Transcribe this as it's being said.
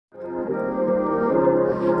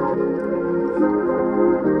Just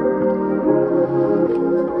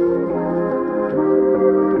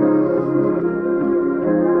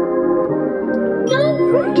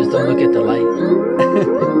don't look at the light.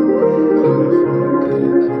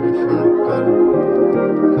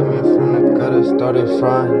 Coming from the gutter, started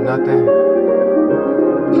frying nothing.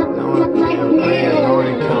 No one can't play it, no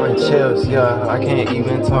one counting chips. Yeah, I can't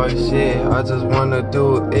even talk shit. I just wanna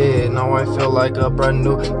do it. Now I feel like a brand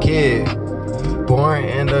new kid. Born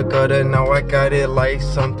in the gutter, now I got it like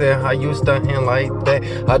something. How you stunting like that?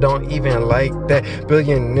 I don't even like that.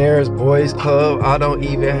 Billionaires boys club, I don't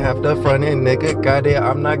even have to front it. Nigga got it,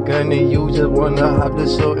 I'm not gonna. You just wanna hop the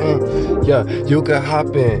shooting. Yeah, you can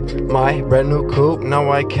hop in my brand new coupe.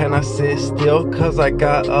 Now I cannot sit still, cause I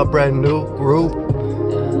got a brand new group.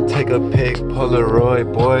 Take a pic,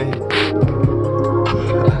 Polaroid boy.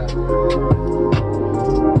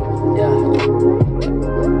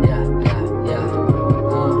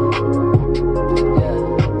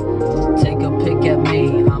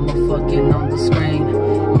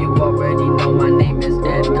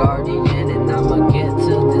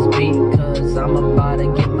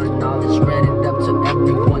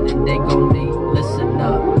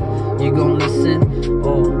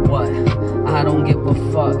 I don't give a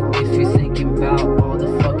fuck if you're thinking about all the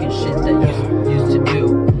fucking shit that you used to do.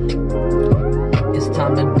 It's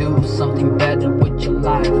time to do something better with your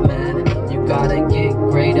life, man. You gotta get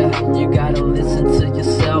greater, you gotta listen to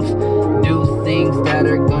yourself. Do things that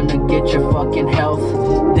are gonna get your fucking health.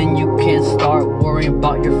 Then you can start worrying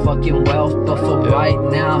about your fucking wealth. But for right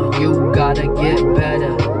now, you gotta get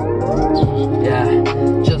better.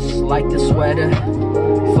 Yeah, just like the sweater.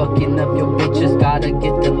 Fucking up your bitches, gotta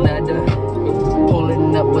get the leather.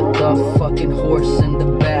 Pulling up with the fucking horse in the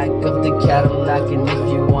back of the Cadillac. And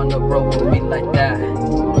if you wanna roll with me like that,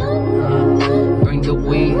 bring the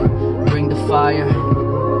weed, bring the fire,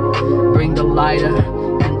 bring the lighter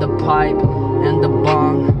and the pipe and the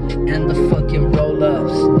bong and the fucking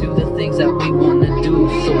roll-ups. Do the things that we wanna do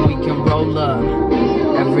so we can roll up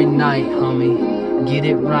every night, homie. Get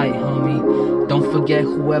it right, homie. Don't forget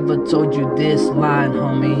whoever told you this line,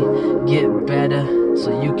 homie. Get better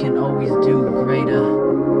so you can always do greater.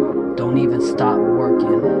 Don't even stop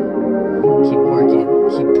working. Keep working,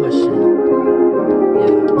 keep pushing.